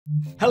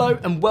Hello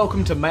and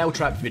welcome to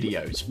Mailtrap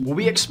videos, where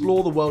we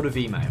explore the world of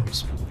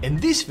emails. In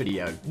this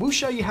video, we'll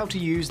show you how to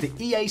use the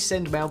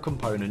EASendMail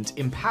component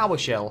in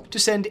PowerShell to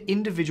send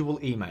individual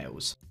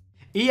emails.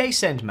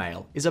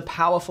 EASendMail is a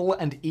powerful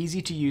and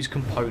easy to use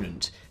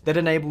component that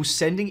enables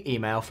sending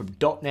email from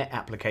 .NET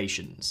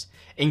applications,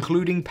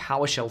 including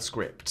PowerShell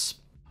scripts.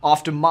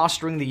 After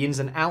mastering the ins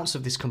and outs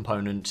of this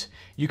component,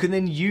 you can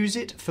then use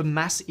it for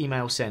mass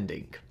email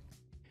sending.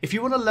 If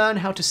you want to learn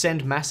how to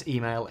send mass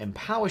email in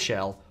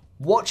PowerShell,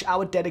 watch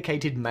our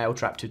dedicated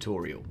Mailtrap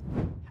tutorial.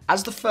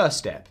 As the first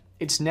step,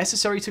 it's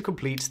necessary to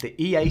complete the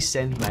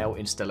EASendMail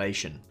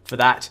installation. For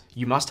that,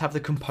 you must have the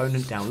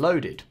component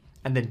downloaded,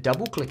 and then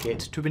double-click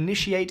it to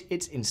initiate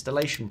its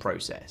installation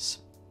process.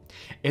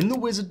 In the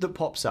wizard that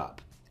pops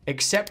up,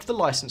 accept the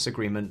license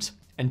agreement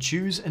and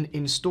choose an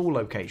install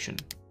location.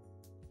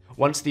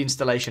 Once the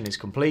installation is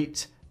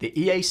complete, the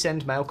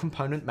EASendMail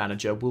component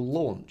manager will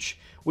launch,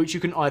 which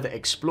you can either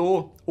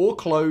explore or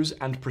close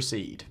and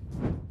proceed.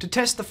 To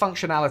test the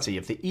functionality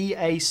of the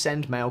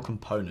EASendMail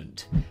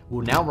component,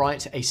 we'll now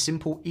write a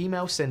simple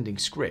email sending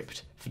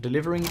script for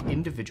delivering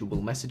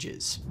individual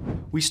messages.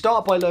 We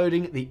start by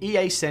loading the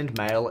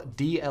EASendMail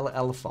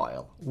DLL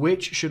file,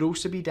 which should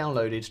also be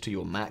downloaded to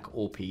your Mac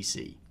or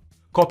PC.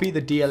 Copy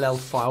the DLL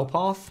file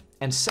path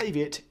and save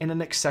it in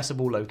an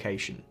accessible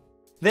location.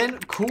 Then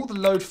call the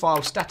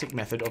loadFileStatic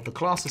method of the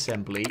class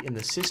assembly in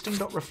the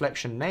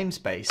system.reflection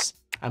namespace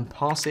and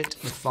pass it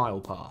the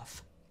file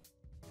path.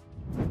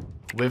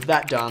 With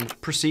that done,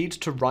 proceed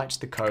to write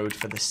the code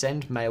for the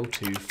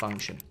sendMail2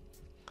 function.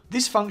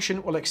 This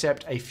function will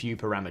accept a few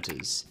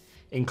parameters,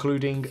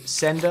 including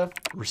sender,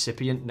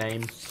 recipient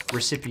name,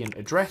 recipient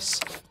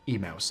address,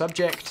 email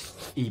subject,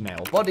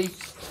 email body,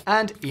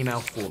 and email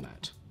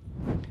format.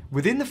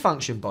 Within the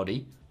function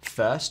body,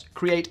 first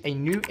create a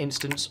new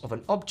instance of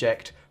an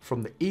object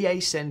from the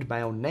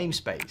EASendMail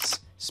namespace,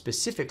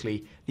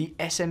 specifically the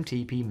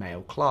SMTP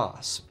mail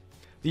class.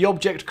 The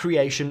object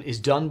creation is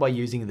done by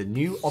using the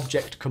new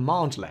object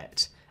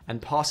commandlet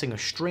and passing a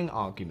string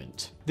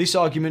argument. This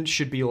argument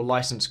should be your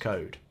license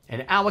code.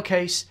 In our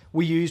case,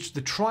 we used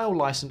the trial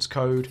license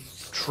code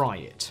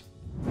tryit.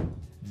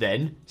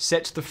 Then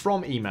set the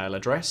from email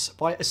address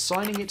by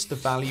assigning it the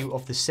value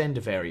of the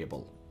sender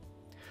variable.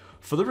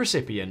 For the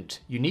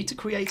recipient, you need to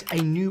create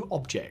a new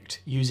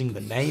object using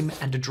the name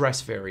and address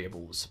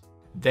variables.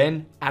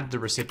 Then add the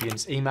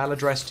recipient's email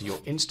address to your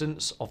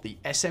instance of the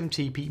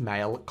SMTP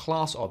mail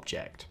class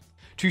object.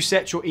 To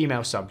set your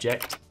email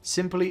subject,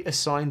 simply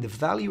assign the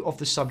value of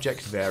the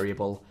subject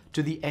variable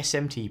to the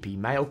SMTP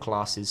mail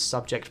class's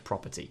subject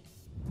property.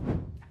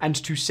 And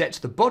to set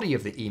the body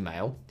of the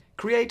email,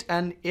 create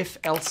an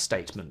if-else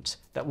statement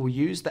that will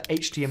use the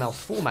HTML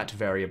format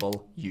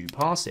variable you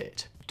pass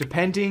it.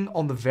 Depending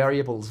on the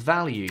variable's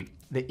value,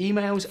 the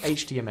email's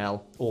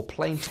HTML or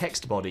plain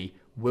text body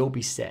will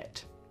be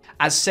set.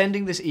 As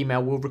sending this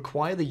email will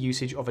require the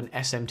usage of an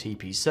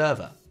SMTP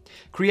server,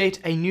 create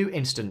a new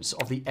instance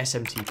of the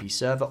SMTP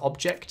server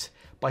object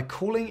by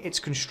calling its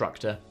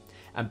constructor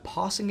and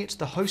passing it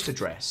the host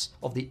address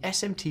of the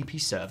SMTP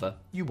server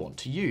you want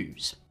to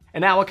use.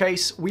 In our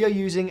case, we are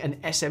using an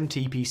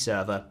SMTP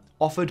server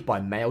offered by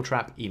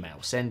Mailtrap Email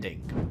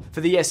Sending.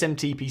 For the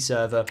SMTP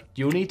server,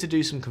 you'll need to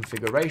do some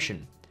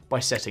configuration by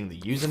setting the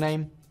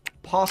username,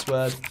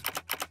 password,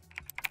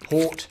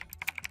 port,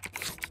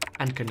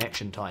 and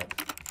connection type.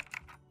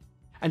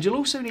 And you'll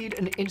also need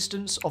an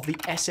instance of the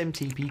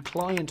SMTP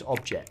client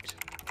object.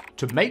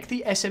 To make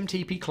the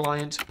SMTP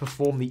client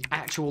perform the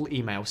actual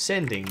email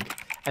sending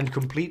and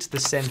complete the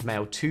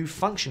sendMail2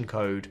 function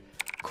code,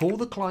 call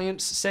the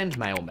client's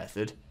sendMail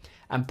method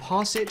and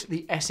pass it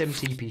the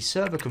SMTP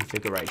server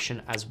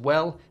configuration as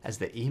well as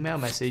the email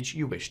message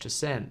you wish to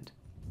send.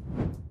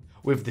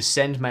 With the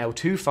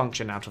sendMail2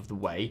 function out of the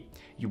way,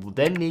 you will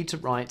then need to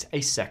write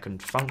a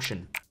second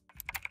function.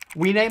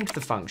 We named the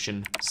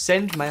function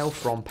sendMail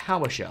from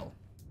PowerShell.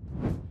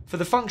 For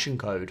the function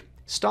code,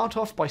 start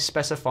off by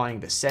specifying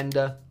the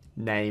sender,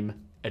 name,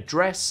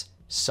 address,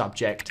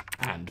 subject,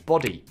 and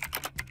body.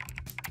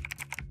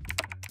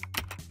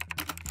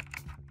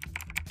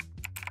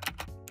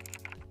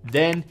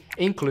 Then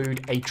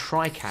include a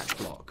try-catch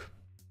block.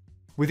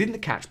 Within the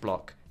catch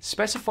block,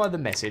 specify the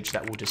message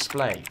that will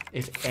display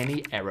if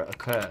any error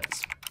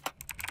occurs.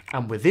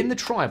 And within the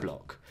try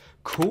block,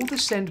 call the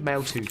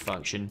sendMail2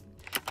 function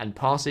and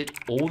pass it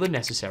all the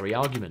necessary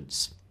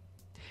arguments.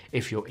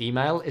 If your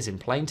email is in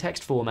plain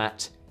text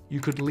format, you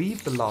could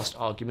leave the last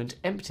argument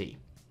empty.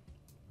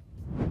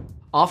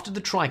 After the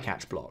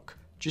try-catch block,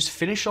 just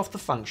finish off the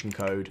function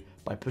code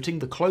by putting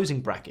the closing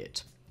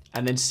bracket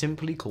and then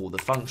simply call the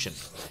function.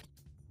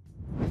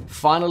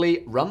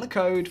 Finally, run the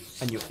code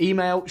and your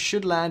email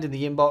should land in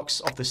the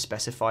inbox of the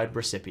specified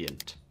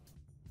recipient.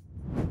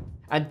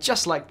 And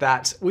just like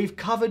that, we've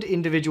covered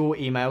individual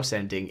email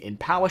sending in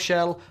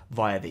PowerShell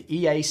via the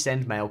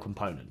EASendMail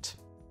component.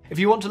 If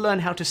you want to learn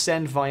how to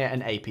send via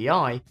an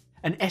API,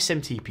 an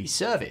SMTP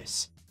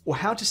service, or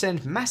how to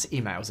send mass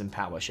emails in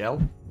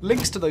PowerShell,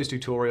 links to those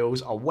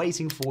tutorials are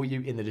waiting for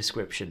you in the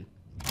description.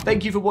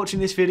 Thank you for watching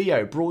this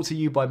video brought to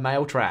you by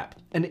Mailtrap,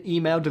 an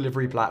email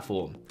delivery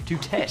platform to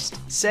test,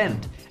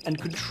 send, and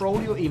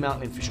control your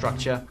email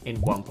infrastructure in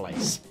one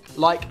place.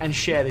 Like and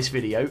share this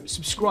video,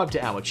 subscribe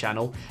to our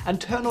channel, and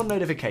turn on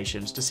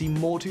notifications to see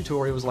more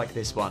tutorials like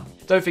this one.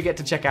 Don't forget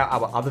to check out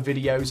our other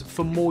videos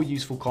for more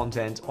useful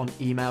content on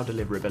email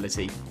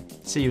deliverability.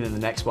 See you in the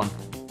next one.